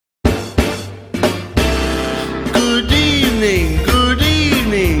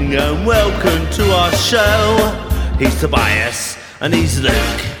and welcome to our show. He's Tobias and he's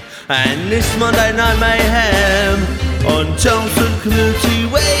Luke, and this Monday Night Mayhem on Chelmsford Community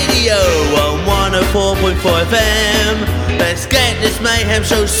Radio on 104.4 FM. Let's get this Mayhem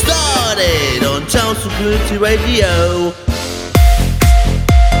show started on Chelmsford Community Radio.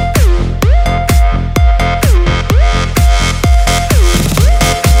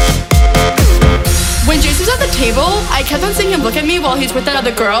 When Jason was at the table, I kept on seeing him look at me while he's with that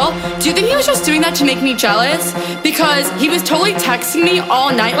other girl. Do you think he was just doing that to make me jealous? Because he was totally texting me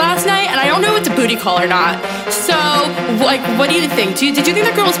all night last night, and I don't know if it's a booty call or not. So, what do you think? Did you think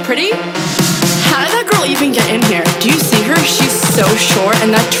that girl was pretty? How did that girl even get in here? Do you see her? She's so short,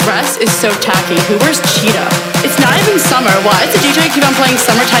 and that dress is so tacky. Who wears cheetah? It's not even summer. Why does the DJ keep on playing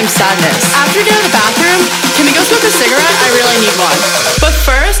Summertime Sadness? After we get out of the bathroom, can we go smoke a cigarette? I really need one. But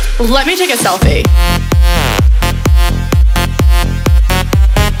first, let me take a selfie.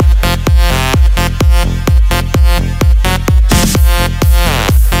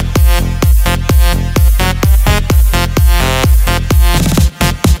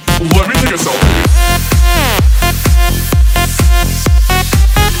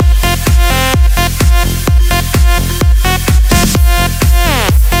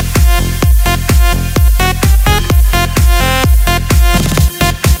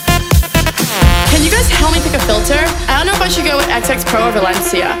 Pro or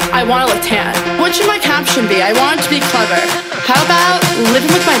Valencia. I want to look tan. What should my caption be? I want it to be clever. How about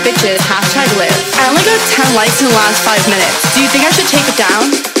living with my bitches, #live. I only got 10 likes in the last 5 minutes. Do you think I should take it down?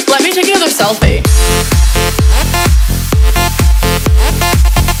 Let me take another selfie.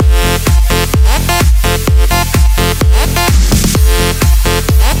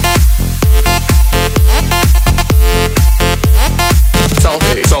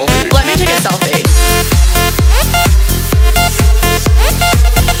 Selfie. Let me take a selfie.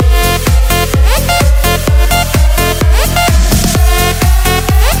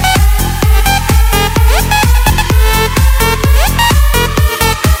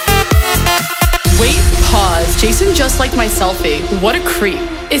 Jason just liked my selfie. What a creep.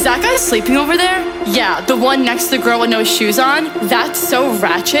 Is that guy sleeping over there? Yeah, the one next to the girl with no shoes on? That's so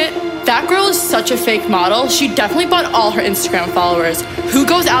ratchet. That girl is such a fake model. She definitely bought all her Instagram followers. Who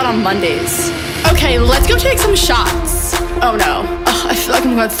goes out on Mondays? Okay, let's go take some shots. Oh no. Ugh, I feel like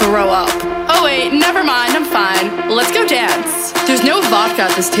I'm gonna throw up. Oh wait, never mind, I'm fine. Let's go dance. There's no vodka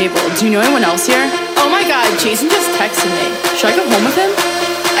at this table. Do you know anyone else here? Oh my god, Jason just texted me. Should I go home with him?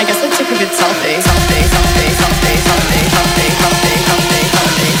 I guess I took a good selfie.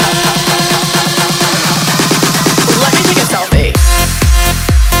 Let me take a selfie.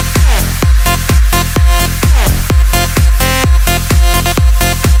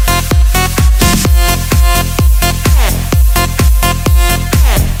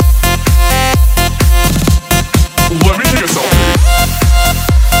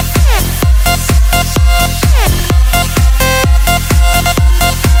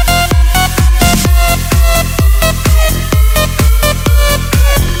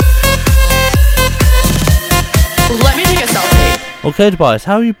 Okay, Tobias,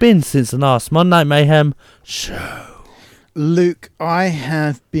 how have you been since the last Monday Night Mayhem show? Luke, I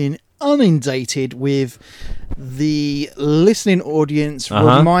have been inundated with the listening audience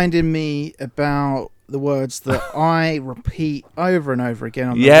reminding me about the words that I repeat over and over again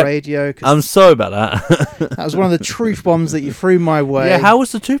on the radio. I'm sorry about that. That was one of the truth bombs that you threw my way. Yeah, how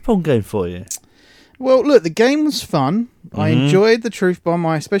was the truth bomb game for you? Well, look, the game was fun. I enjoyed the truth bomb.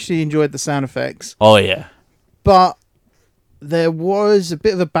 I especially enjoyed the sound effects. Oh, yeah. But there was a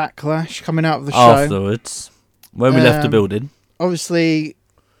bit of a backlash coming out of the show. Afterwards, when we left the building. Obviously,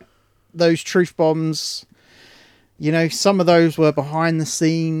 those truth bombs, you know, some of those were behind the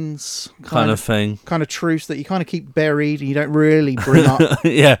scenes kind of thing. Kind of truths that you kind of keep buried and you don't really bring up.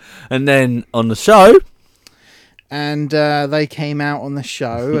 Yeah, and then on the show. And they came out on the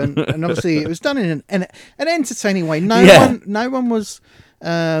show. And obviously, it was done in an entertaining way. No one was...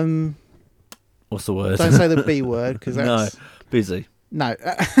 what's the word? Don't say the B word, because that's... No, busy. No.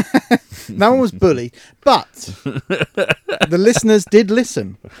 No one was bullied. But the listeners did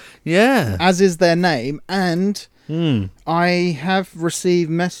listen. Yeah. As is their name. And I have received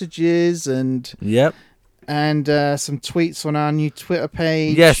messages and... Yep. And some tweets on our new Twitter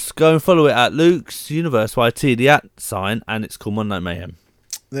page. Yes, go and follow it at Luke's Universe YT, the @ and it's called Monday Night Mayhem.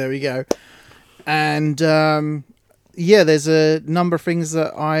 There we go. And... yeah, there's a number of things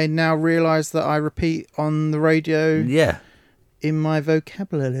that I now realise that I repeat on the radio. Yeah. In my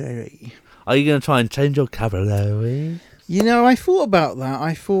vocabulary. Are you going to try and change your vocabulary? You know, I thought about that.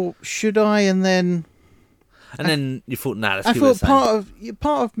 I thought, should I? And then And then you thought, nah, let's I keep it the thought same.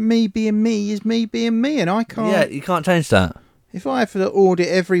 part of me being me is me being me, and I can't. Yeah, you can't change that. If I have to audit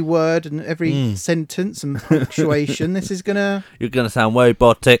every word and every sentence and punctuation, this is gonna. You're gonna sound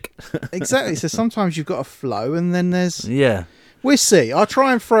robotic. Exactly. So sometimes you've got a flow, and then there's. Yeah. We'll see. I'll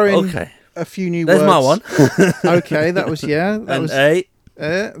try and throw in a few new words. There's my one. Okay, that was That was A.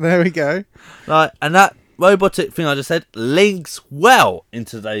 There we go. Right, and that robotic thing I just said links well in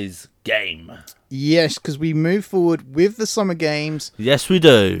today's game. Yes, because we move forward with the summer games. Yes, we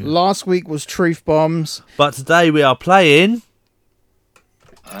do. Last week was Truth Bombs. But today we are playing...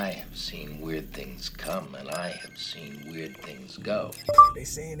 I have seen weird things come, and I have seen weird things go. They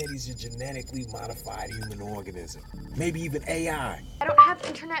saying that he's a genetically modified human organism. Maybe even AI. I don't have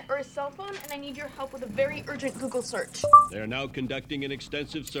internet or a cell phone, and I need your help with a very urgent Google search. They are now conducting an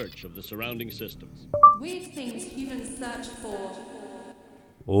extensive search of the surrounding systems. Weird things humans search for.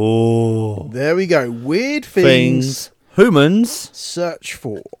 Oh. There we go. Weird things. Humans. Search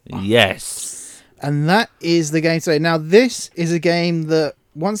for. Yes. And that is the game today. Now, this is a game that,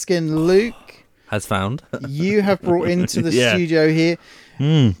 once again, Luke... has found. You have brought into the studio here.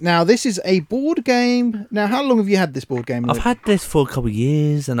 Now, this is a board game. Now, how long have you had this board game, Luke? I've had this for a couple of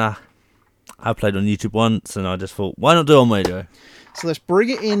years, and I played on YouTube once, and I just thought, why not do it on radio? So let's bring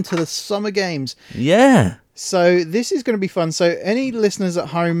it into the summer games. Yeah. So this is going to be fun. So any listeners at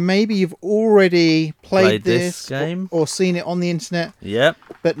home, maybe you've already played this game or seen it on the internet. Yep.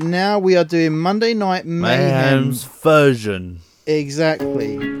 But now we are doing Monday Night Mayhem. Mayhem's version.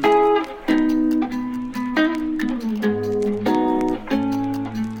 Exactly.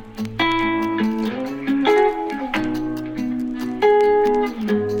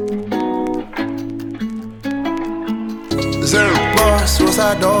 Zero boss,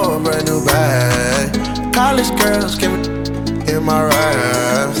 suicide door, brand new bag. College girls give it in my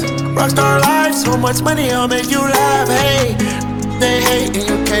raps. Rockstar life, so much money, I'll make you laugh. Hey, they hate and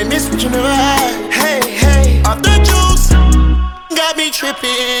you can't miss what you never had. Hey, hey, off the juice, got me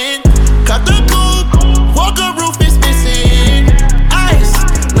tripping. Cut the coupe, walker roof is missing. Ice,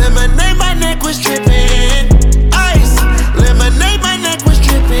 lemonade, my neck was tripping. Ice, lemonade, my neck was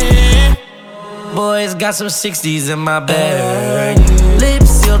tripping. Boys got some 60s in my bag. Lips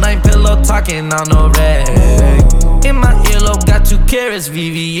sealed, ain't pillow talking on no rag. In my earlobe, got 2 carats,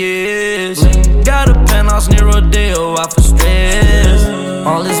 VVS. Got a penthouse near Rodeo, out for stress.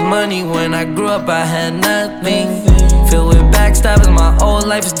 All this money, when I grew up, I had nothing. Filled with backstabbing, my whole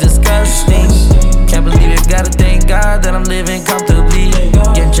life is disgusting. Can't believe it, gotta thank God that I'm living comfortably.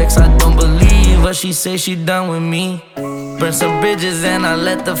 Getting checks, I don't believe what she say, she done with me. Burn some bridges and I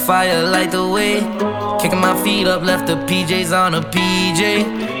let the fire light the way. Kicking my feet up, left the PJs on a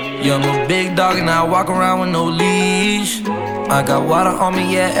PJ. Yeah, I'm a big dog and I walk around with no leash. I got water on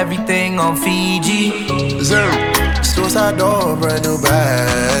me, yeah, everything on Fiji. Zero, suicide door, brand new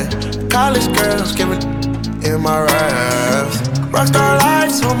bag. College girls give it in my raps. Rockstar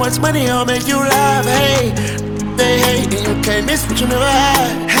life, so much money, I'll make you laugh. Hey, they hate and you can't miss what you never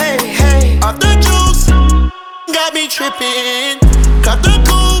had. Hey, hey, off the juice, got me tripping. Cut the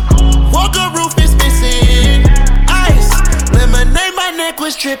coupe, walker roof is missing. Ice, lemonade, my neck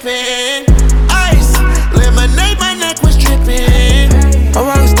was tripping. Ice, lemonade, my neck was tripping. I'm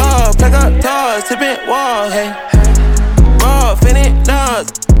a rockstar, plug up doors, tipping walls, hey. Raw, finna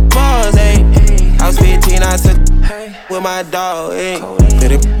nuts, balls, hey. I was 15, I said with my dog, hey.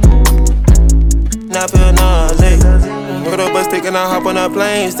 Now I feel nauseous. Put up a stick and I hop on a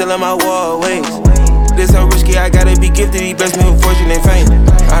plane, still in my wallways. This so risky, I gotta be gifted. He blessed me with fortune and fame.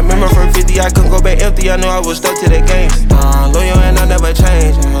 I remember from 50, I couldn't go back empty. I knew I was stuck to the game. Loyal and I never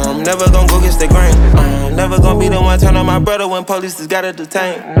change. I'm never gonna go against the grain. I'm never gonna be the one turn on my brother when police just gotta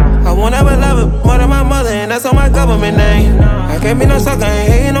detain. I won't ever love it more than my mother, and that's on my government name. I can't be no sucker,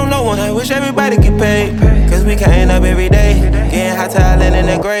 ain't hating on no one. I wish everybody get paid, cause we can't up every day. Getting hot talent in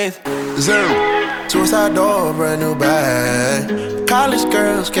the grave. Zero, suicide door, brand new bag. College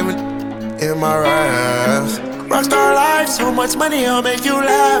girls give it in my raps. Rockstar life, so much money, I'll make you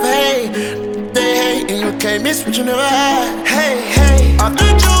laugh. Hey, they hate and you can't miss what you never had. Hey, hey, off the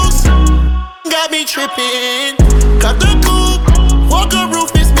juice, got me tripping. Cut the coupe, walker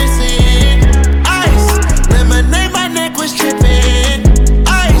roof is missing. Ice, lemonade, my neck was tripping.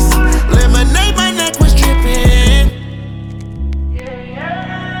 Ice, lemonade, my neck was tripping.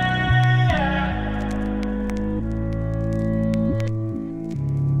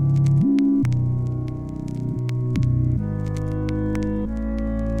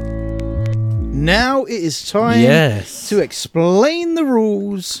 Now it is time to explain the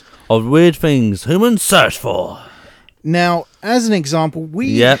rules of weird things humans search for. Now, as an example,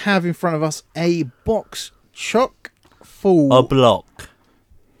 we have in front of us a box chock full. A block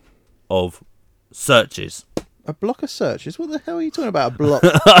of searches. A block of searches? What the hell are you talking about? A block?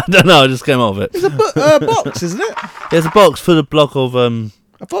 I don't know. I just came off it. It's a box, isn't it? There's a box full of block of A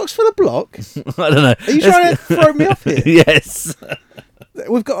box full of block? I don't know. Are you trying to throw me off here? Yes.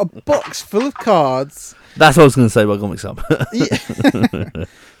 We've got a box full of cards. That's what I was going to say, but I got mixed up. Yeah.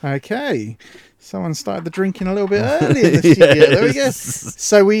 Okay. Someone started the drinking a little bit early in the studio. Yes. There we go.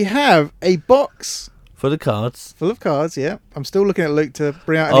 So we have a box full of cards. Full of cards, yeah. I'm still looking at Luke to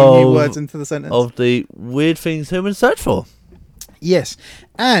bring out any new words into the sentence. Of the weird things humans search for. Yes.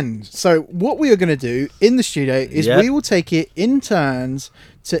 And so what we are going to do in the studio is we will take it in turns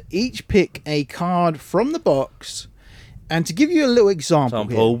to each pick a card from the box. And to give you a little example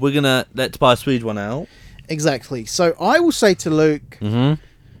here, we're going to let Tobias read one out. Exactly. So I will say to Luke,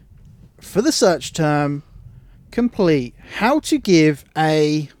 for the search term, complete how to give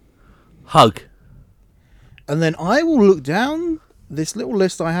a hug. And then I will look down this little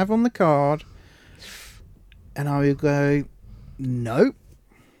list I have on the card and I will go, nope.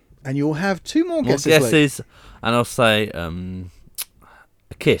 And you'll have two more guesses. And I'll say a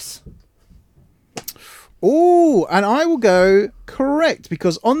kiss. Oh, and I will go correct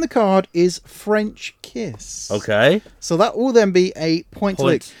because on the card is French kiss. Okay. So that will then be a point to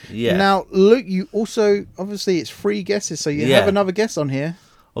Luke. Yeah. Now, Luke, you also, obviously it's 3 guesses, so you have another guess on here.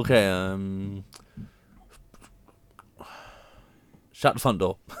 Okay, shut the front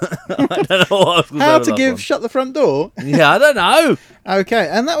door. I don't know what I was going to say. How to give shut the front door? Yeah, I don't know. Okay,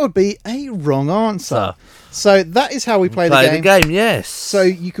 and that would be a wrong answer. So that is how we play the game. Play the game, yes. So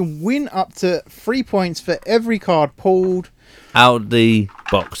you can win up to 3 points for every card pulled out the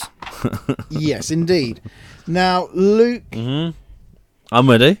box. Yes, indeed. Now, Luke, I'm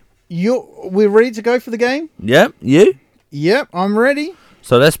ready. We're ready to go for the game? Yep, you? Yep, I'm ready.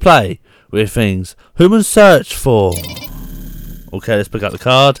 So let's play with things humans search for. Okay, let's pick up the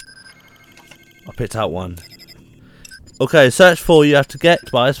card. I picked out one. Okay, search for you have to get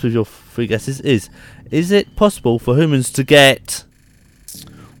twice with your 3 guesses is it possible for humans to get...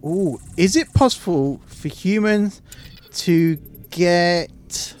 Ooh, is it possible for humans to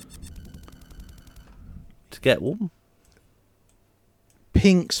get... To get what?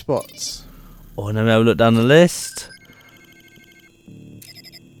 Pink spots. Oh, and then we have a look down the list.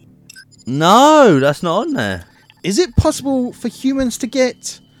 No, that's not on there. Is it possible for humans to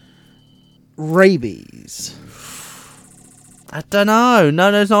get rabies? I don't know.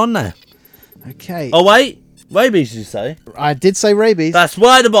 No, that's not on there. Okay. Oh, wait. Rabies, did you say? I did say rabies. That's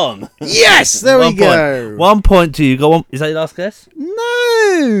right, the bomb. Yes, there we go. 1 point to you. Got one. Is that your last guess?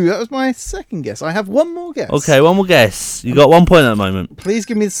 No, that was my second guess. I have one more guess. Okay, one more guess. You got 1 point at the moment. Please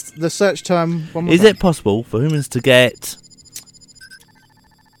give me the search term one more time. Is it possible for humans to get...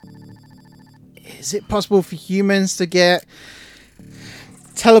 Is it possible for humans to get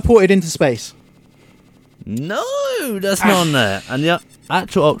teleported into space? No, that's not on there. And the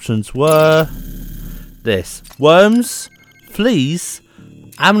actual options were this: worms, fleas,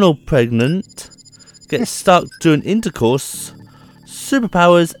 animal pregnant, get stuck during intercourse,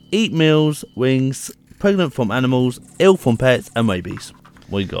 superpowers, eat meals, wings, pregnant from animals, ill from pets, and rabies.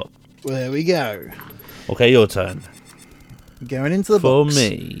 What you got? Well, there we go. Okay, your turn. Going into the box. For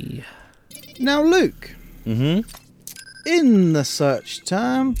me. Now, Luke. In the search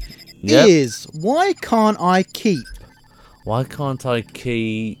term Yep. is why can't I keep? Why can't I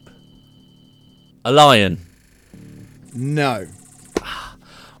keep a lion? No.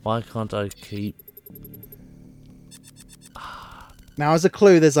 Why can't I keep... Now, as a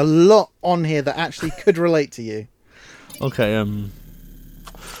clue, there's a lot on here that actually could relate to you. Okay,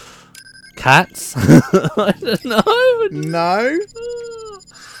 cats? I don't know. No.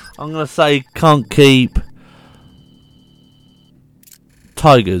 I'm going to say can't keep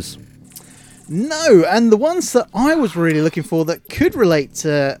tigers. No, and the ones that I was really looking for that could relate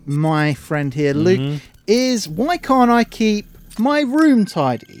to my friend here, Luke, is why can't I keep my room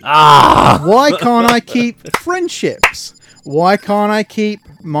tidy? Why can't I keep friendships? Why can't I keep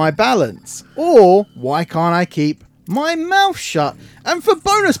my balance? Or why can't I keep my mouth shut? And for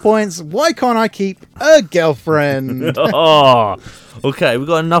bonus points, why can't I keep a girlfriend? Okay, we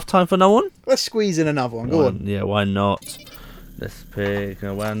got enough time for another one? Let's squeeze in another one. Go on. Yeah, why not? Let's pick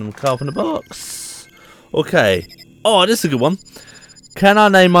a random card from the box. Okay. Oh, this is a good one. Can I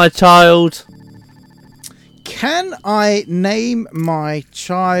name my child? Can I name my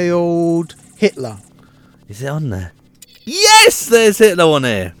child Hitler? Is it on there? Yes, there's Hitler on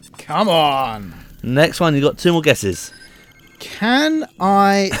here. Come on. Next one, you got 2 more guesses. Can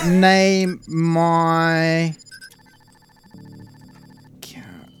I name my...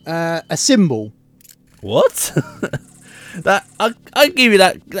 a symbol? What? That I give you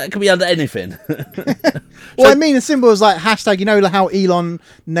that. That could be under anything. Well, I mean, a symbol is like hashtag. You know how Elon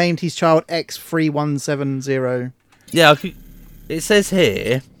named his child X3170. Yeah, it says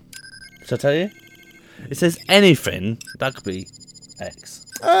here. Should I tell you? It says anything. That could be X.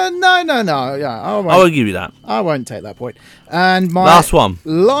 No. Yeah, I won't give you that. I won't take that point. And my last one.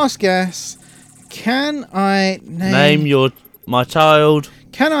 Last guess. Can I name my child?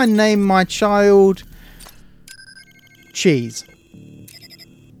 Can I name my child Cheese?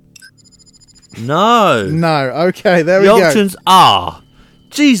 No. Okay, there we go. The options are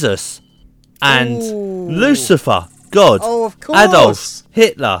Jesus and Lucifer, God, of course. Adolf,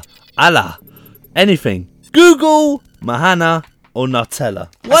 Hitler, Allah, anything. Google, Mahana, or Nutella.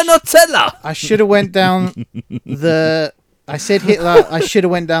 Why Nutella? I should have went down the... I said Hitler. I should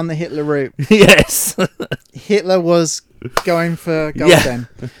have went down the Hitler route. Yes. Hitler was going for gold then.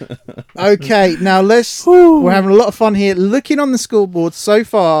 Okay, now we're having a lot of fun here. Looking on the scoreboard so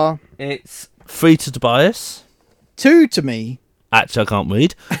far. It's 3 to Tobias. 2 to me. Actually, I can't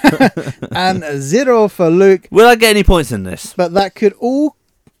read. And 0 for Luke. Will I get any points in this? But that could all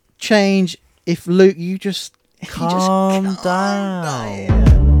change if Luke, you just... Calm down.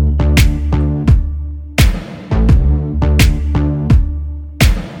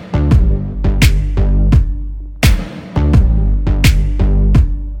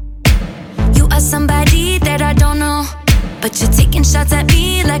 Somebody that I don't know, but you're taking shots at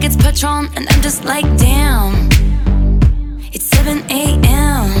me like it's Patron, and I'm just like, damn, it's 7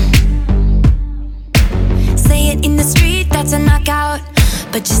 a.m. Say it in the street, that's a knockout,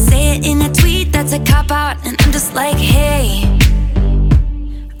 but you say it in a tweet, that's a cop-out, and I'm just like, hey,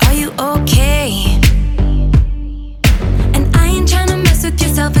 are you okay? And I ain't trying to mess with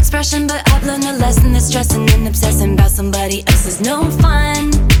your self-expression, but I've learned a lesson that stressing and obsessing about somebody else is no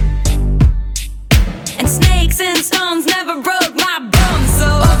fun. And snakes and stones never broke my bones, so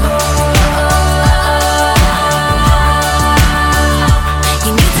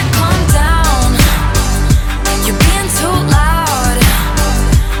you need to calm down. You're being too loud,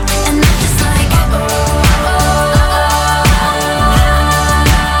 and I'm just like,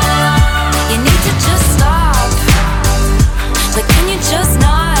 you need to just stop. Like, can you just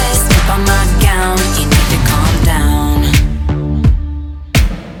not slip on my gown? You need to calm down.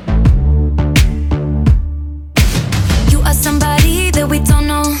 Somebody that we don't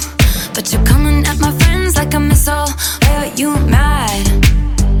know, but you're coming at my friends like a missile. Why are you mad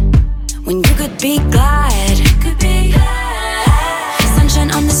when you could be glad? Sunshine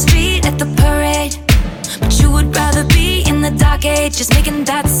on the street at the parade, but you would rather be in the dark age. Just making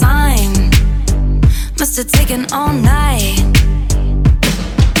that sign must have taken all night.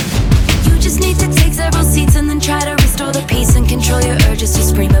 You just need to take several seats and then try to restore the peace and control your urges to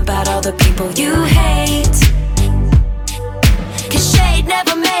scream about all the people you hate. Cause shade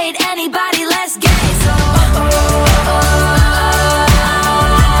never made anybody less gay, so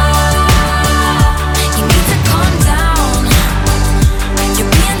you need to calm down.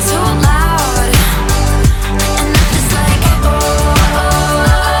 You're being too loud, and I'm just like,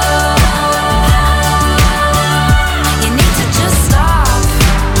 you need to just stop.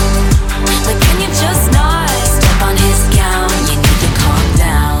 Like, can you just not step on his gown? You need to calm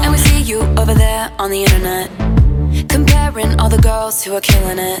down. And we see you over there on the internet, comparing all the girls who are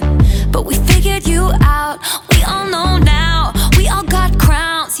killing it. But we figured you out, we all know now. We all got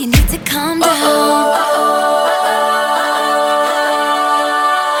crowns, you need to calm down.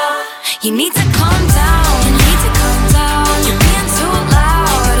 You need to calm down, you need to calm down. You're being too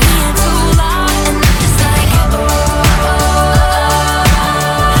loud, and I'm just like, yeah.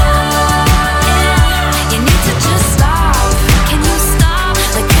 You need to just stop. Can you stop?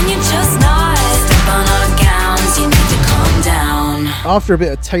 Like, can you just not step on our gowns? You need to calm down. After a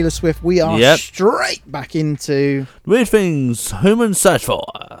bit of Taylor Swift, we are straight back into Weird Things Humans Search For.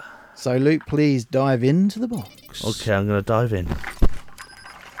 So, Luke, please dive into the box. Okay, I'm going to dive in.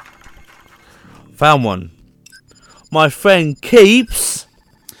 Found one. My friend keeps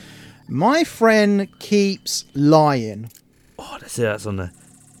lying. Oh, let's see, that's on there.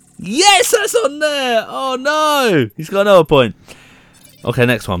 Yes, that's on there. Oh, no. He's got another point. Okay,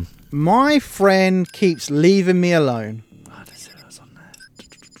 next one. My friend keeps leaving me alone. Oh, let's see, that's on there.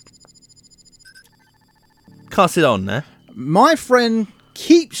 Can't see that on there. My friend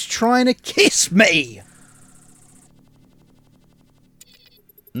keeps trying to kiss me.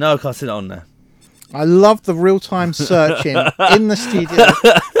 No, I can't see that on there. I love the real-time searching in the studio.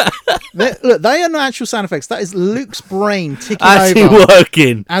 Look, they are not actual sound effects. That is Luke's brain ticking actually over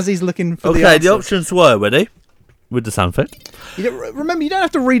working as he's looking for the answers. Okay, the options were, ready? with the sound effect. Remember, you don't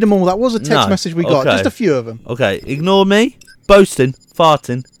have to read them all. That was a text message we got. Okay. Just a few of them. Okay, ignore me, boasting,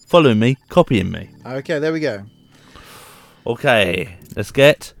 farting, following me, copying me. Okay, there we go. Okay, let's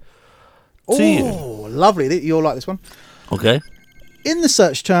get to you. Oh, lovely. You'll like this one. Okay. In the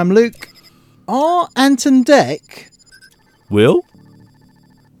search term, Luke, are Ant and Dec... Will?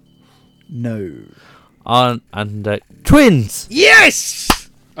 No. Aunt and Dec. Twins! Yes!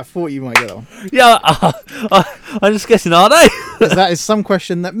 I thought you might get that one. Yeah, I'm just guessing, are they? 'Cause that is some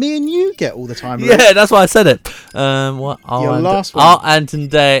question that me and you get all the time, Luke. Yeah, that's why I said it. What are Your last one. Are Ant and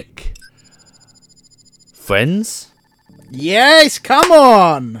Dec friends? Yes, come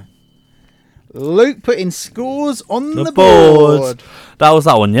on! Luke putting scores on the board. board. That was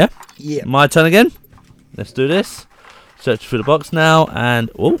that one, yeah? Yeah. My turn again. Let's do this. Search through the box now,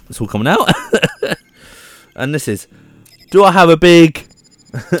 and oh, it's all coming out. And this is, do I have a big...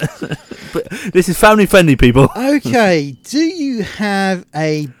 This is family friendly, people. Okay, do you have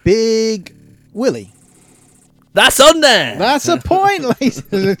a big willy? That's on there. That's a point, ladies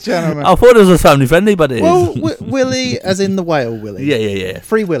and gentlemen. I thought it was family friendly, but it Well, is. Willy as in the whale willy. Yeah.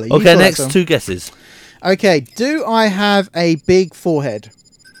 Free willy. You Okay, got that, next son. 2 guesses. Okay, do I have a big forehead?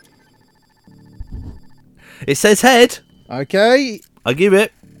 It says head. Okay. I give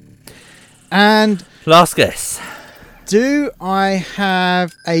it. And Last guess. do I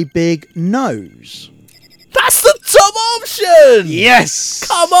have a big nose? That's the top option. Yes.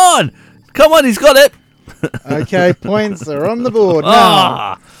 Come on, he's got it. Okay, points are on the board now.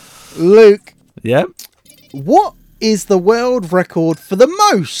 Ah. Luke, Yeah. what is the world record for the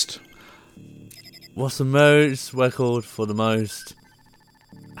most? What's the most record for the most?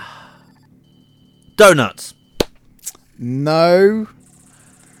 Donuts. No.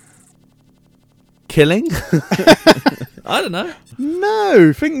 Killing? I don't know.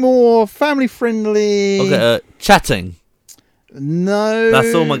 No. Think more family friendly. Okay, chatting. No.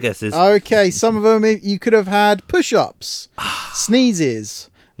 That's all my guesses. Okay, some of them you could have had push-ups, sneezes,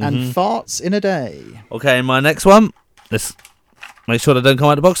 and farts in a day. Okay, my next one. Let's make sure they don't come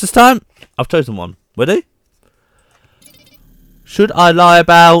out of the box this time. I've chosen one. Ready? Should I lie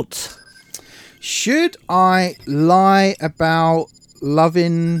about... Should I lie about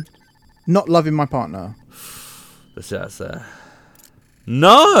not loving my partner? Let's see, that's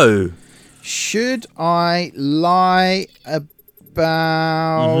No! Should I lie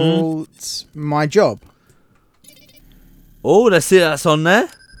about my job? Oh, let's see, that's on there.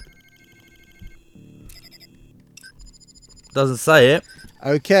 Doesn't say it.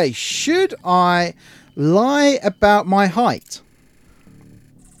 Okay, should I lie about my height?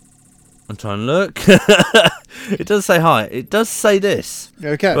 I'm trying to look. It does say height. It does say this.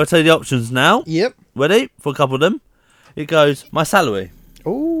 Okay. Do I tell you the options now? Yep. Ready? For a couple of them. It goes, my salary.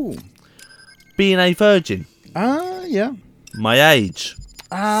 Oh. Being a virgin. Yeah. My age.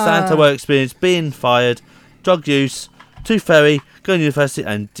 Santa work experience. Being fired. Drug use. Tooth fairy. Going to university.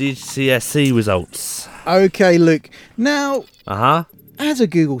 And GCSE results. Okay, Luke. Now, as a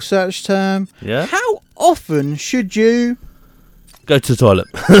Google search term, Yeah. how often should you... Go to the toilet.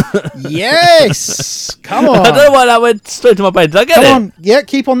 Yes! Come on. I don't know why that went straight to my brain. Did I get it? Come on. Yeah,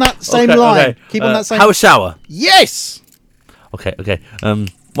 keep on that same line. Okay. Keep on that same... Have a shower. Yes! Okay.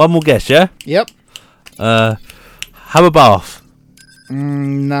 One more guess, yeah? Yep. Have a bath.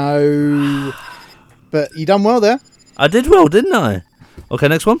 No. But you done well there. I did well, didn't I? Okay,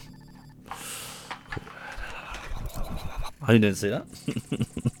 next one. I didn't see that.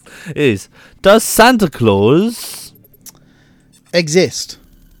 Does Santa Claus exist?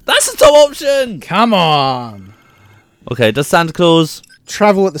 That's the top option. Come on. Okay, does Santa Claus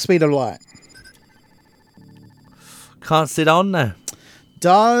travel at the speed of light? Can't see that on there.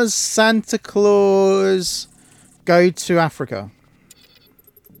 Does Santa Claus go to Africa?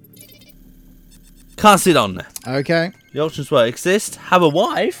 Can't see that on there. Okay. The options were exist, have a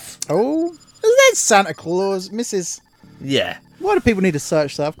wife. Oh, there's Santa Claus, Mrs. Yeah. Why do people need to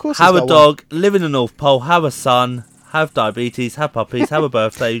search that? Of course. Have a dog, live in the North Pole, have a son, have diabetes, have puppies, have a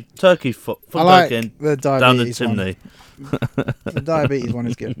birthday, turkey foot I like again, the down the diabetes chimney. The diabetes one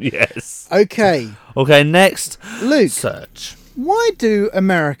is good. Yes. Okay. Okay, next. Luke. Search. Why do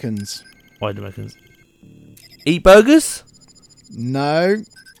Americans eat burgers? No.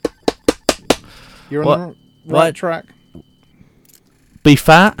 You're on the right track. Be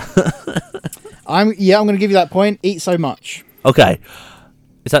fat? I'm going to give you that point. Eat so much. Okay.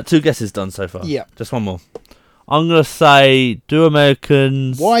 Is that 2 guesses done so far? Yeah. Just one more. I'm going to say,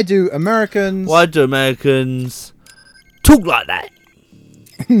 Why do Americans talk like that?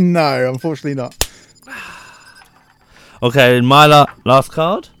 No, unfortunately not. Okay, my last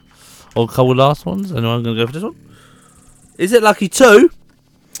card. Or a couple of last ones. Anyone going to go for this one? Is it lucky to?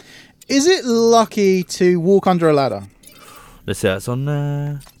 Is it lucky to walk under a ladder? Let's see how it's on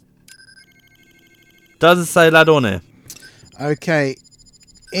there. Doesn't say ladder on here. Okay.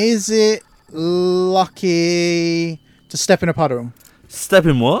 Is it lucky to step in a puddle? Step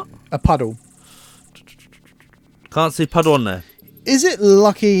in what? A puddle. Can't see puddle on there. Is it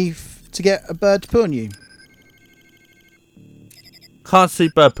lucky to get a bird to poo on you? Can't see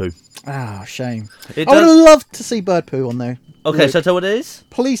bird poo. Ah, shame. It I would have does- loved to see bird poo on there. Okay, Luke, shall I tell what it is?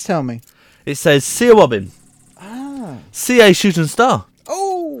 please tell me. It says see a robin. Ah. See a shooting star.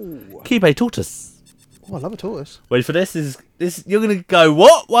 Oh. Keep a tortoise. Oh, I love a tortoise. Wait for this. This you're gonna go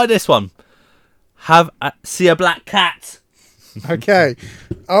what? Why this one? See a black cat. Okay.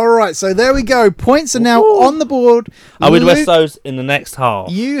 All right. So there we go. Points are now on the board. I will Luke, rest those in the next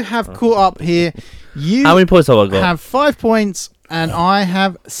half. You have caught up here. You How many points have I got? have 5 points, and I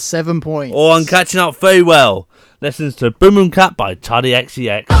have 7 points. Oh, I'm catching up very well. Listens to Boom Boom Cat by Charlie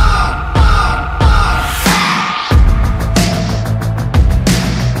XCX.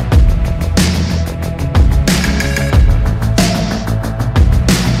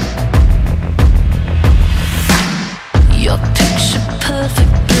 Your picture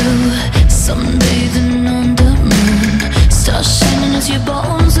perfect blue, sunbathing on the moon, stars shining as your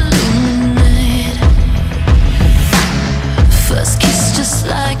bones illuminate. First kiss just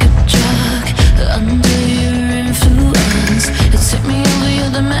like a drug, under your influence. It took me over, you're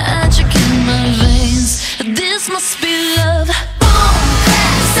the magic in my veins. This must be love. Boom,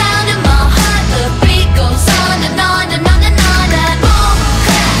 clap, sound in my heart, the beat goes on and on and on and on. That boom,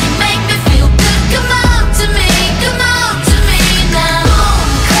 clap, you make me feel good. Come on to me, come on to me now. Boom,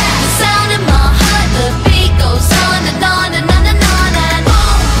 clap, sound in my heart, the beat goes on and on and on and on. That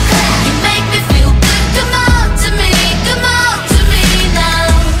boom, clap, you make me feel good. Come on to me, come on to me now.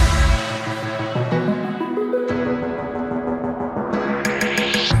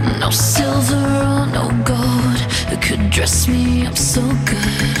 No silver or no gold could dress me up so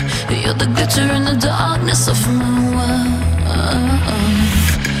good. You're the glitter in the darkness of my world.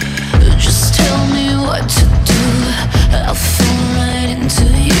 Just tell me what to do, I'll fall right into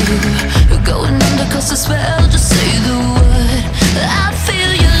you. Going under 'cause the spell, just say the word, I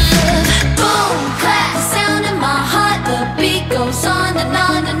feel your love. Boom, clap, sound in my heart, the beat goes on and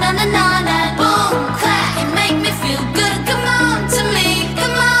on and on and on. And boom, clap, you make me feel good. Come on to me,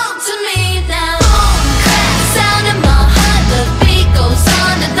 come on to me now. Boom, clap, sound in my heart, the beat goes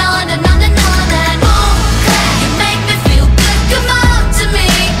on and on and on and on. And boom, clap, you make me feel good. Come on to me,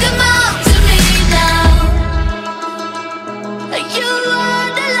 come on to me now. You are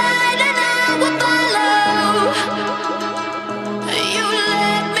the light and I will follow. You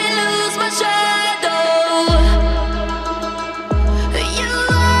let me lose my shadow. You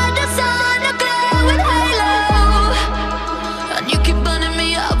are the sun, a glowing halo, and you keep burning me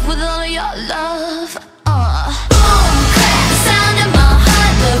up with all your love. Boom, clap, sound in my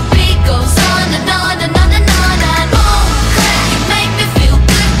heart, the beat goes on and on and on and on. And boom, clap, you make me feel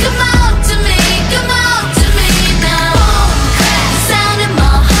good. Come on to me, come on to me now. Boom, clap, sound in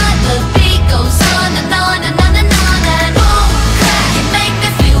my heart, the beat goes on and on and on and on. And boom, clap, you make me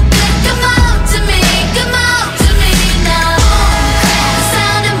feel good. Come on to me, come on to me now. Boom, clap,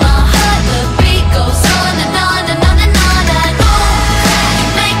 sound in my heart, the beat goes on and on and on and on. And boom, clap, you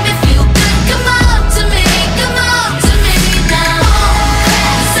make me feel good. Come on to me, come on to me now. Boom,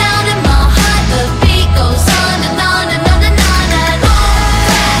 clap, sound in my heart, the beat goes on and on and on and on. And boom,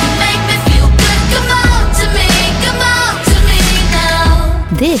 clap, you make me feel good. Come on to me, come on to me now.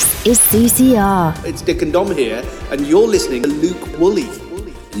 This is CCR. It's Dick and Dom here, and you're listening to Luke Woolley.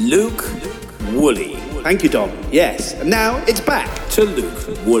 Luke Woolley. Thank you, Dom. Yes. And now it's back to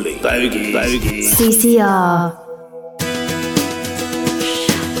Luke Woolley. Bogies. Bogies. CCR.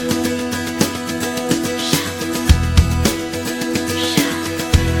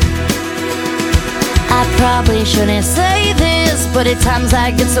 I probably shouldn't say this, but at times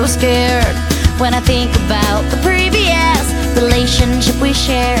I get so scared when I think about the previous relationship we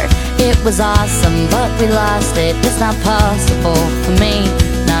shared. It was awesome, but we lost it. It's not possible for me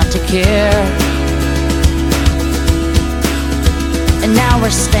not to care. And now we're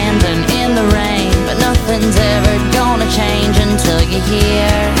standing in the rain, but nothing's ever gonna change until you're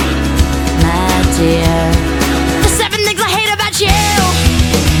here, my dear. The 7 things I hate about you.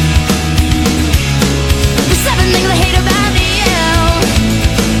 The 7 things I hate about you.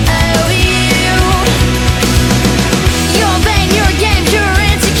 Oh, you. You're vain, you're games, you're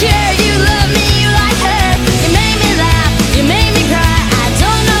insecure. You love me, you like her. You made me laugh, you made me cry. I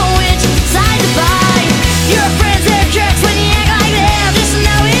don't know which side to buy. Your friends are jerks when you act like them. Just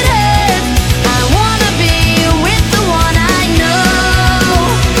know it hurts. I wanna be with the one I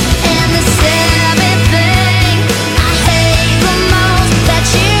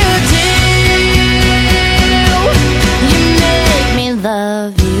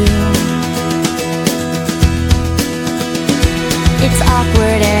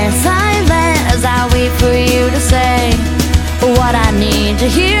awkward and silent as I wait for you to say what I need to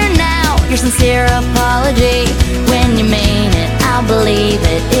hear now. Your sincere apology. When you mean it, I'll believe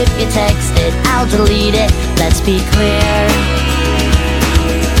it. If you text it, I'll delete it. Let's be clear.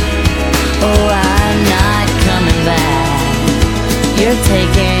 Oh, I'm not coming back. You're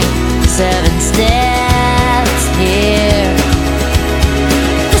taking 7 steps here.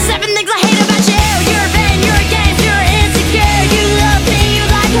 The 7 things I hate about you. You're vain, you're against, you're insecure. You love me, you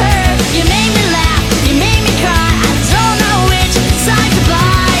like her. You made me laugh, you made me cry. I don't know which side to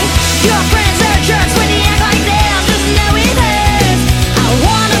buy. Your friends are jerks when you act like this. Just know it hurts. I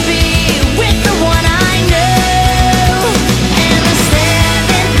wanna be with the one I know. And the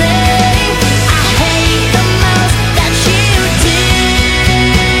 7th thing I hate the most that you do.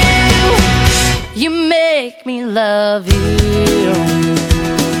 You make me love you.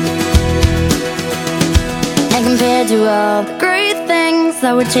 And compared to all the great things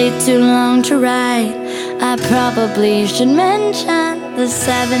that would take too long to write, I probably should mention the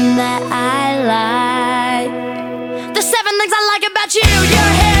 7 that I like. The 7 things I like about you.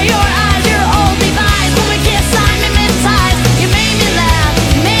 Your hair, your eyes, your old Levi's. When we kiss, I hypnotize. You made me laugh,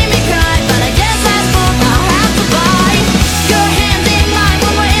 you made me cry, but I guess that's both I'll have to buy. Your hands in mine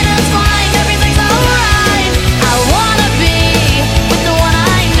when we're intertwined. Everything's alright. I wanna be with the one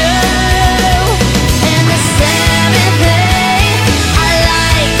I know. And the 7th thing I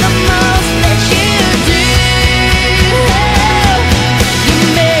like the most that you do. You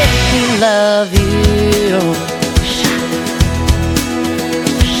make me love you.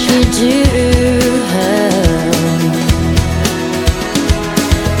 You do.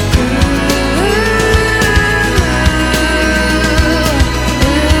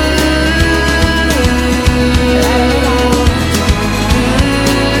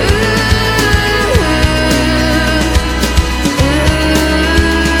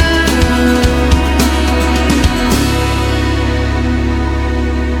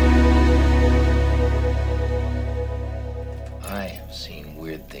 I have seen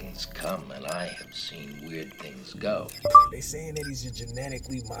weird things come, and I have seen weird things go. They saying that he's a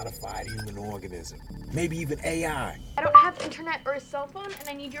genetically modified human organism. Maybe even AI. I don't have internet or a cell phone, and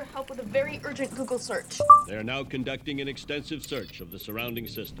I need your help with a very urgent Google search. They are now conducting an extensive search of the surrounding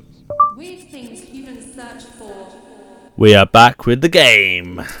systems. Weird things humans search for. We are back with the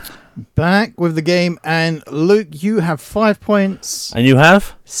game. Back with the game, and Luke, you have 5 points. And you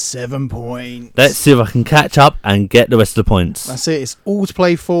have? 7 points. Let's see if I can catch up and get the rest of the points. That's it. It's all to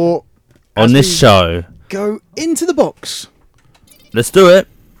play for on this show. Go into the box. Let's do it.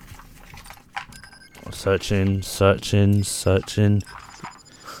 Searching.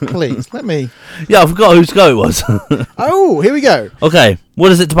 Please, let me. Yeah, I forgot whose go it was. Oh, here we go. Okay,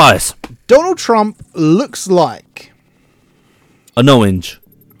 what is it, Tobias? Donald Trump looks like. An orange.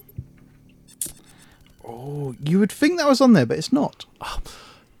 Oh, you would think that was on there, but it's not.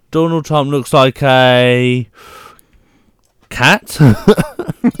 Donald Trump looks like a cat.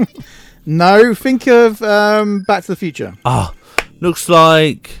 No, think of Back to the Future. Looks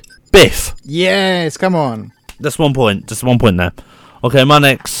like Biff. Yes, come on. That's 1 point. Just 1 point there. Okay, my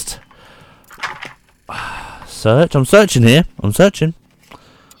next search. I'm searching here.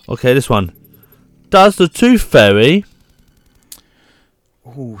 Okay, this one. Does the Tooth Fairy...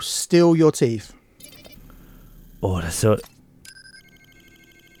 Oh, steal your teeth. Oh, that's so...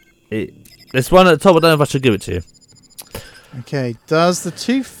 This one at the top, I don't know if I should give it to you. Okay, does the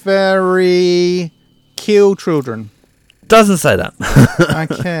Tooth Fairy kill children? Doesn't say that.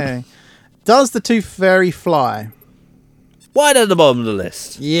 Okay. Does the Tooth Fairy fly? Right at the bottom of the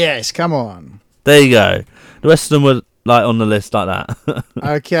list. Yes, come on. There you go. The rest of them were like on the list like that.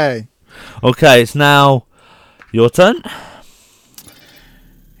 Okay. Okay, it's now your turn.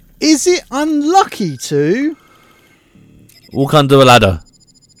 Is it unlucky to... Walk under a ladder.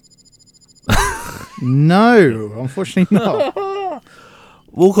 No, unfortunately not.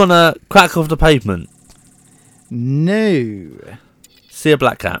 Walk on a crack of the pavement. No. See a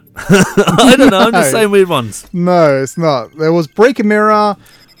black cat. I don't know, I'm just saying weird ones. No, it's not. There was break a mirror,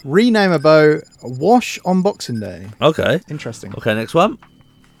 rename a boat, wash on Boxing Day. Okay. Interesting. Okay, next one.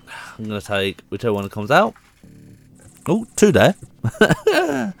 I'm going to take whichever one that comes out. Oh, 2 there.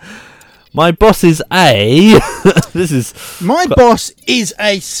 My boss is a... This is... My boss is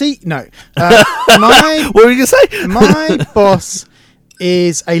a C... No. What were you going to say? My boss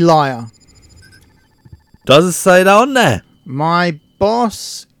is a liar. Doesn't say that on there. My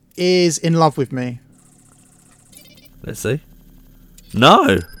boss is in love with me. Let's see.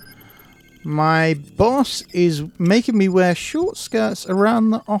 No. My boss is making me wear short skirts around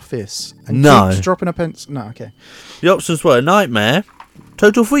the office. And No. keeps dropping a pence. No, okay. The options were a nightmare,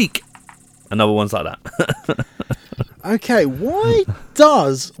 Total Freak. Another one's like that. Okay, why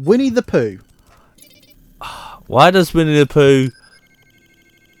does Winnie the Pooh... Why does Winnie the Pooh...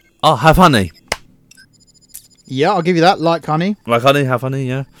 have honey? Yeah, I'll give you that. Like honey. Like honey, have honey,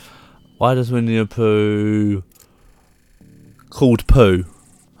 yeah. Why does Winnie the Pooh... called Pooh?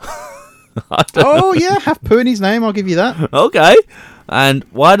 Yeah, have Pooh in his name. I'll give you that. Okay. And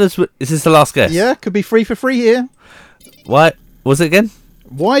why does... Is this the last guess? Yeah, could be free for free here. Why... Was it again?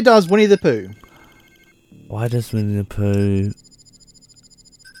 Why does Winnie the Pooh... Why does Winnie the Pooh...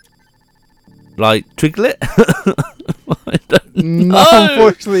 Like, Twiglet? I don't know. No,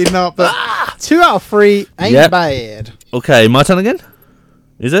 unfortunately not, but 2 out of 3 ain't bad. Okay, my turn again?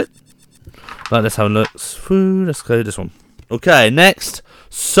 Is it? Right, let's have a look. Let's go this one. Okay, next.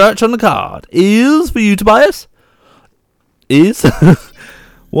 Search on the card is for you, Tobias. Is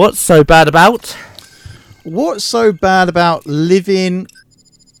what's so bad about? What's so bad about living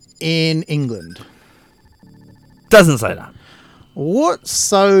in England? Doesn't say that. What's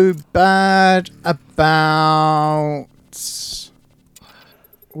so bad about...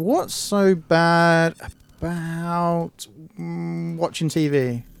 What's so bad about watching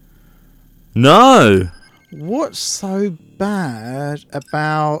TV? No. What's so bad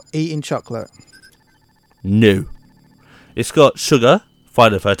about eating chocolate? No. It's got sugar,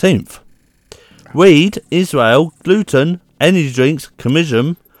 Friday the 13th. Weed, Israel, gluten, energy drinks,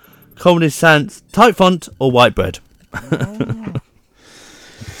 commission, comedy sans, type font, or white bread.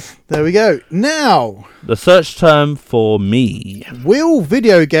 There we go. Now, the search term for me. Will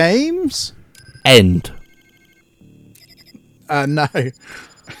video games end? No.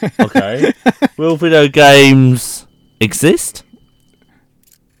 Okay. Will video games exist?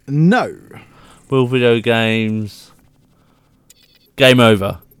 No. Will video games... Game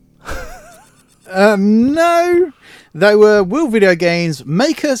over? No. They were, will video games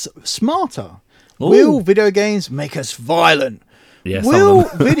make us smarter? Ooh. Will video games make us violent? Yes. Will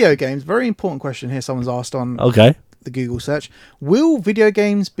video games, very important question here someone's asked on the Google search. Will video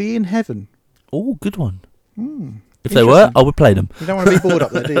games be in heaven? Oh, good one. If they were, I would play them. You don't want to be bored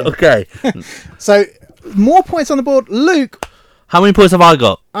up there, do you? Okay. So, more points on the board. Luke. How many points have I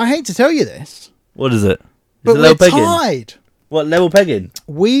got? I hate to tell you this. What is it? But we're tied. What, level pegging?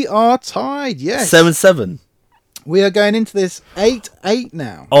 We are tied, yes. 7-7. We are going into this 8-8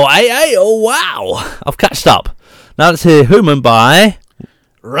 now. Oh, 8-8? Oh, wow. I've catched up. Now let's hear Human by...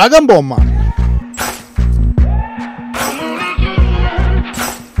 Rag & Bone Man.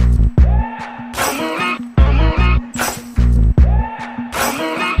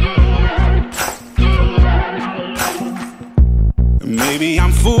 Maybe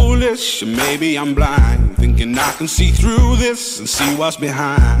I'm foolish, maybe I'm blind, thinking I can see through this and see what's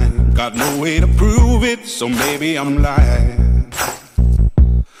behind. Got no way to prove it, so maybe I'm lying.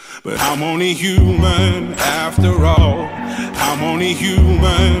 But I'm only human after all. I'm only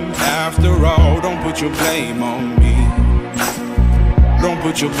human after all. Don't put your blame on me. Don't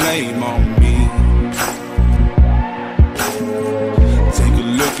put your blame on me. Take a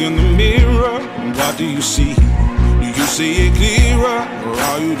look in the mirror, and what do you see? Do you see it clearer, or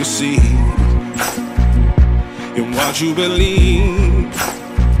are you deceived in what you believe?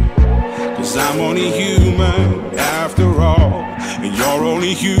 'Cause I'm only human after all, and you're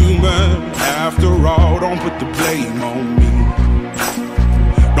only human after all. Don't put the blame on me.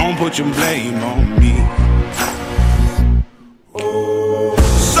 Don't put your blame on me.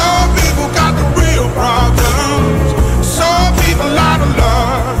 Some people got the real problems. Some people out of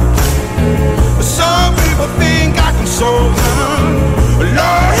love. Some people think I can solve them.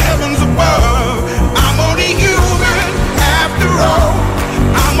 Lord, heavens above, I'm only human after all.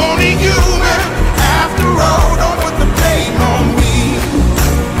 I'm only human after all. Don't put the blame on me.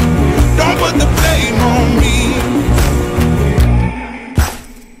 Don't put the blame on me.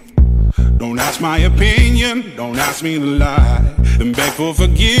 Don't ask my opinion, don't ask me to lie, and beg for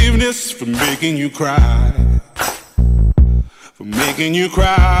forgiveness for making you cry. For making you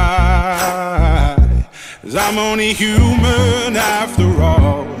cry. 'Cause I'm only human after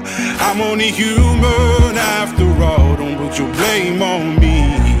all. I'm only human after all. Don't put your blame on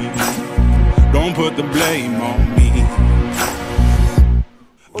me. Don't put the blame on me.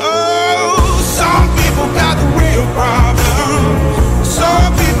 Oh, some people got the real problems.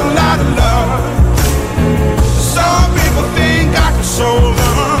 Some people out of love. Some people think I can solve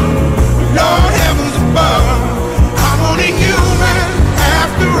them. Lord, heavens above, I'm only human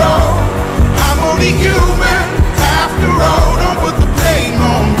after all. I'm only human after all. Don't put the blame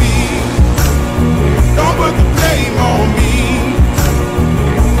on me. Don't put the blame on me.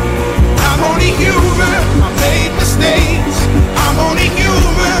 I'm only human. I made mistakes.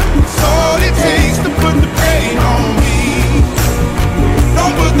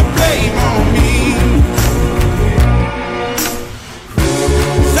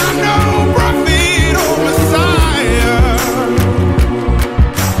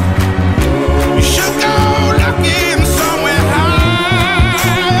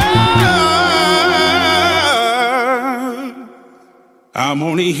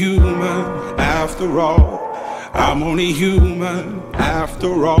 only human after all. I'm only human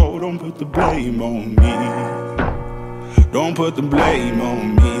after all. Don't put the blame on me. Don't put the blame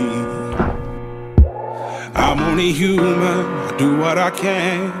on me. I'm only human, I do what I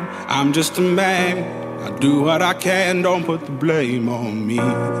can. I'm just a man, I do what I can. Don't put the blame on me.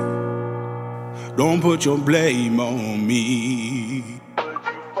 Don't put your blame on me.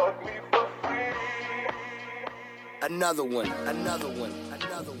 Another one, another one,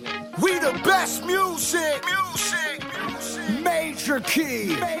 another one. We the best music, Major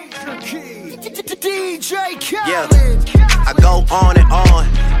key, DJ Khaled. Yeah, I go on and on.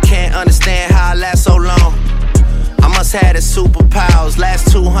 Can't understand how I last so long. I must have the superpowers.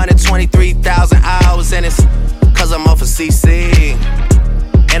 Last 223,000 hours, and it's cause I'm off of CC,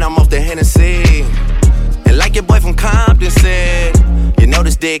 and I'm off the Hennessy. And like your boy from Compton said, you know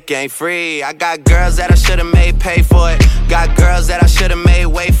this dick ain't free. I got girls that I should've made pay for it. Got girls that I should've made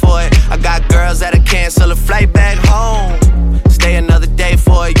wait for it. I got girls that'll cancel a flight back home. Stay another day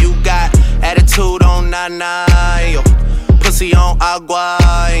for it. You got attitude on nana, yo. Pussy on agua,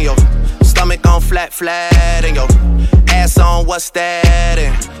 and yo. Stomach on flat, and yo. Ass on what's that,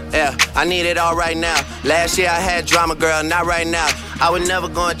 and yeah, I need it all right now. Last year I had drama, girl, not right now. I would never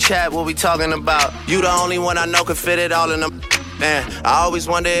go and chat what we talking about. You the only one I know can fit it all in them. Man, I always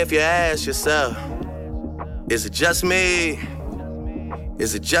wonder if you ask yourself, is it just me?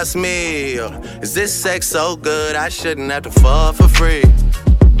 Is it just me? Or is this sex so good I shouldn't have to fuck for free?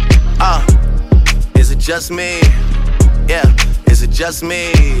 Is it just me? Yeah, is it just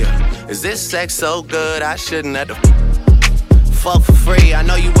me? Is this sex so good I shouldn't have to fuck for free? I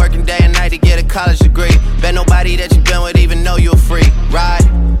know you working day and night to get a college degree. Bet nobody that you been with even know you're free, right?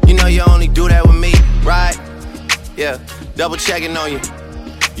 You know you only do that with me, right? Yeah, double checking on you.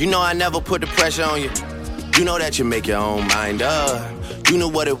 You know I never put the pressure on you. You know that you make your own mind up. You knew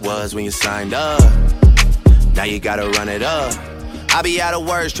what it was when you signed up. Now you gotta run it up. I be out of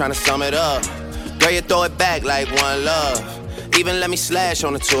words trying to sum it up. Girl, you throw it back like one love. Even let me slash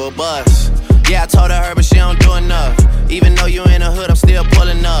on the tour bus. Yeah, I told her but she don't do enough. Even though you in the hood, I'm still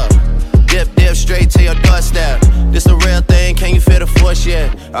pulling up. Dip straight to your doorstep. This a real thing, can you feel the force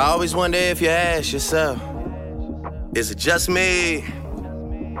yet? I always wonder if you ask yourself, is it just me?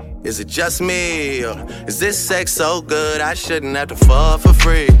 Is it just me? Or is this sex so good I shouldn't have to fuck for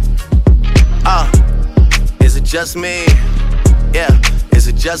free? Is it just me? Yeah, is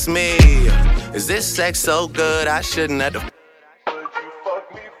it just me? Is this sex so good I shouldn't have to?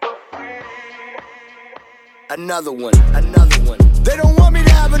 Another one, another one. They don't want me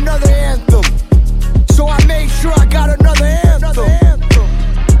to have another anthem, so I made sure I got another anthem.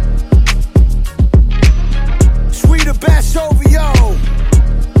 Sweet the best over yo.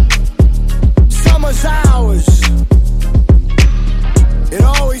 Summer's ours. It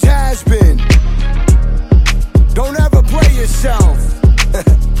always has been. Don't ever play yourself.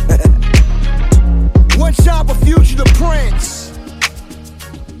 One time for Future the Prince.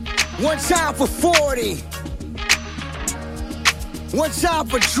 One time for 40. One time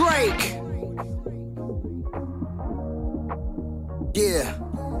for Drake. Yeah,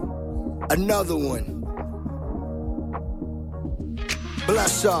 another one.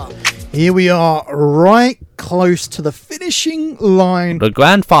 Bless up. Here we are, right close to the finishing line. The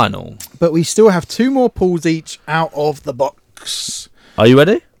grand final. But we still have 2 more pulls each out of the box. Are you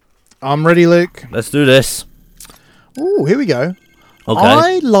ready? I'm ready, Luke. Let's do this. Oh, here we go. Okay.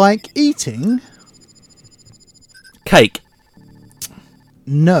 I like eating... Cake.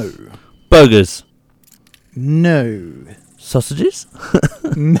 No. Burgers. No. Sausages?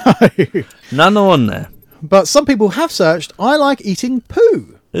 No. None are on there. But some people have searched, I like eating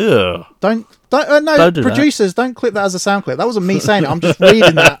poo. Ew. Don't do producers, that. don't clip that as a sound clip. That wasn't me saying it. I'm just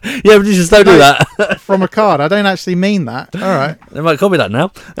reading that. Yeah, producers, don't do that. From a card. I don't actually mean that. All right. They might copy that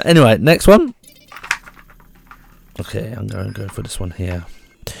now. Anyway, next one. Okay, I'm going to go for this one here.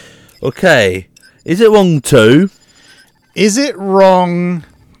 Okay. Is it wrong to... Is it wrong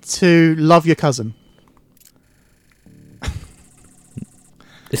to love your cousin?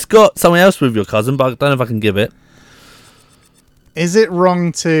 It's got something else with your cousin, but I don't know if I can give it. Is it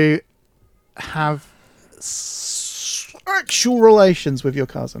wrong to have sexual relations with your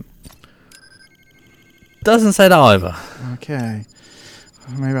cousin? Doesn't say that either. Okay.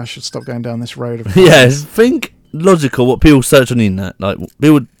 Maybe I should stop going down this road of... Yes, think logical what people search on the internet. Like,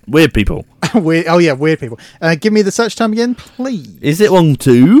 weird people. Weird people. Give me the search term again, please. Is it wrong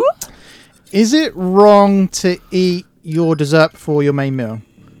to... Is it wrong to eat your dessert before your main meal?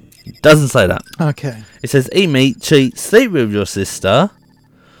 Doesn't say that. Okay. It says eat meat, cheat, sleep with your sister,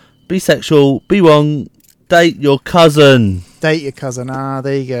 be sexual, be wrong, date your cousin. Date your cousin.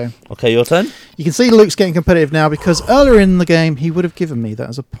 There you go. Okay, your turn. You can see Luke's getting competitive now because earlier in the game he would have given me that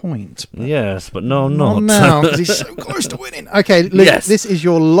as a point. Yes, but no, I'm not. Now, because he's so close to winning. Okay, Luke, this is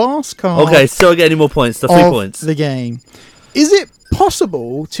your last card. Okay, still get any more points. The 3 points. The game. Is it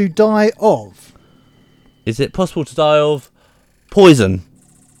possible to die of? Is it possible to die of poison?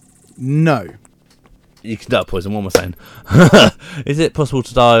 No. You can die of poison. What am I saying? Is it possible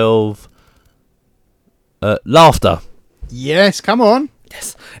to die of laughter? Yes, come on.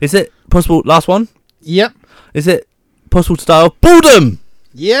 Yes. Is it possible? Last one? Yep. Is it possible to die of boredom?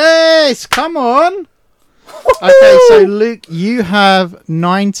 Yes, come on. Okay, so Luke, you have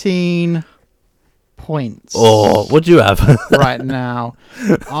 19 points. Oh, what do you have? Right now.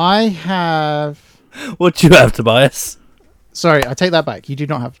 I have... What do you have, Tobias? Sorry, I take that back. You do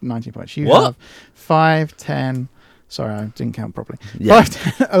not have 19 points. You have 5, 10... Sorry, I didn't count properly. Yeah.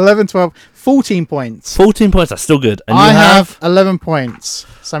 5, 10, 11, 12, 14 points. 14 points, that's still good. And I you have 11 points.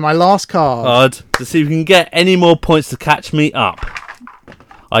 So my last card. To see if we can get any more points to catch me up.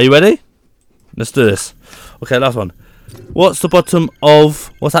 Are you ready? Let's do this. Okay, last one. What's at the bottom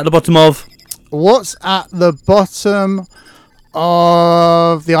of... What's at the bottom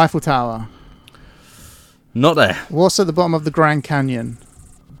of the Eiffel Tower? Not there. What's at the bottom of the Grand Canyon?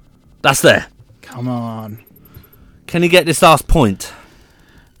 That's there. Come on. Can you get this last point?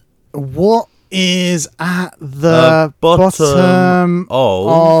 What is at the bottom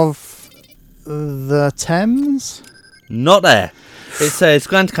of the Thames? Not there. It says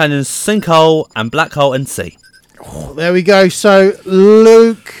Grand Canyon, Sinkhole, and Black Hole and Sea. Oh, there we go. So,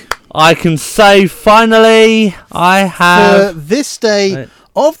 Luke... I can say, finally, I have... For this day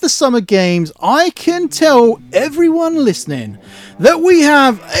of the Summer Games, I can tell everyone listening that we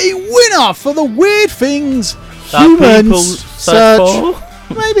have a winner for the Weird Things Humans search.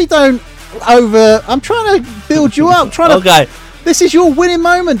 Maybe don't I'm trying to build you up. Okay. This is your winning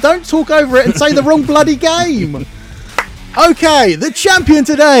moment. Don't talk over it and say the wrong bloody game. Okay, the champion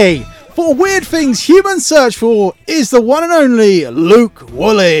today for Weird Things Human Search For is the one and only Luke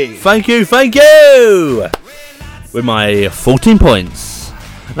Woolley. Thank you. With my 14 points.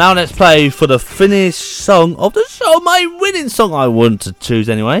 Now let's play for the finished song of the show. My winning song, I want to choose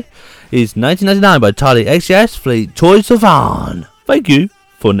anyway, is 1999 by Charlie XCX Fleet Choice of On. Thank you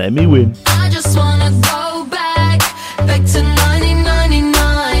for letting me win. I just wanna go back to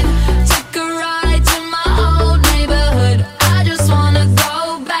 1999. Take a ride to my old neighborhood. I just wanna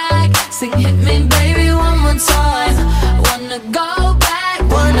go back. Sing hit me baby one more time. Wanna go back,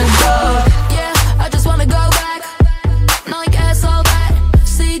 wanna go. Yeah, I just wanna go back. Like ass all that.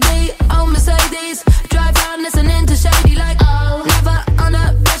 CD, oh Mercedes. Drive around listening to Shady like oh. Never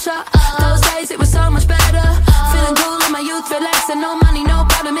under pressure. Those days it was so much better. Feeling cool in my youth, relaxing, no money, no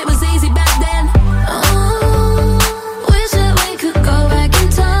problem. It was easy back then. Wish that we could go back in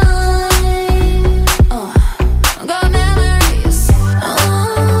time. Got memories.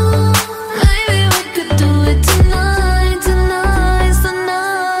 Maybe we could do it tonight, tonight,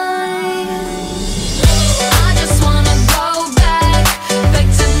 tonight. I just wanna go back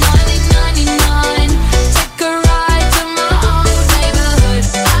to 1999. Take a ride to my old neighborhood.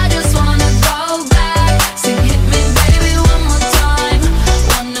 I just wanna go back. Sing hit me baby one more time.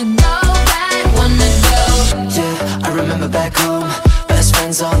 Wanna go back, wanna go. Yeah, I remember back home. Best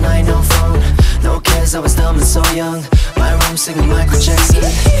friends all night, no phone. No cares, I was dumb and so young. My room singing Michael Jackson.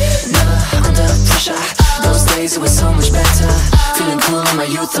 Never under pressure. Those days it was so much better. Feeling cool in my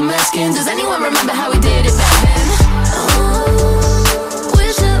youth, I'm asking, does anyone remember how we did it back then?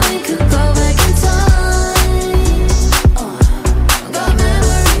 Wish that we could go back in time. Got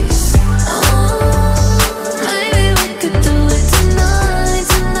memories. Maybe we could do it tonight,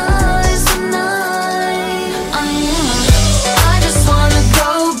 tonight, tonight. I just wanna go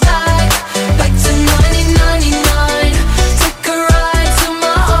back to 1999. Take a ride to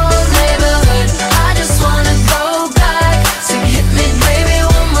my old neighborhood. I just wanna go back. Sing hit me baby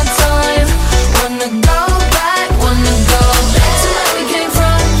one more time. Wanna go back, wanna go back to where we came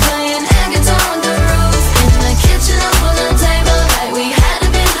from. Playing air guitar on the roof. In the kitchen up on the table. Like we had a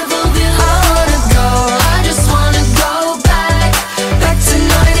beautiful view. I wanna go. I just wanna go back to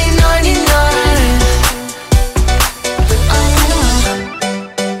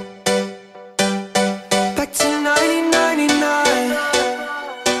 1999. Back to 1999.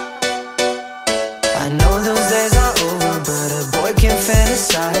 I know those days are over, but a boy can't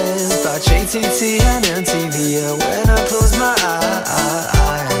fantasize about JTT and MTV. Yeah, when I close my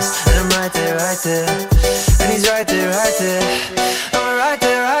eyes, and I'm right there, and he's right there, I'm right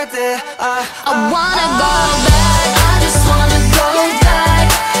there. I wanna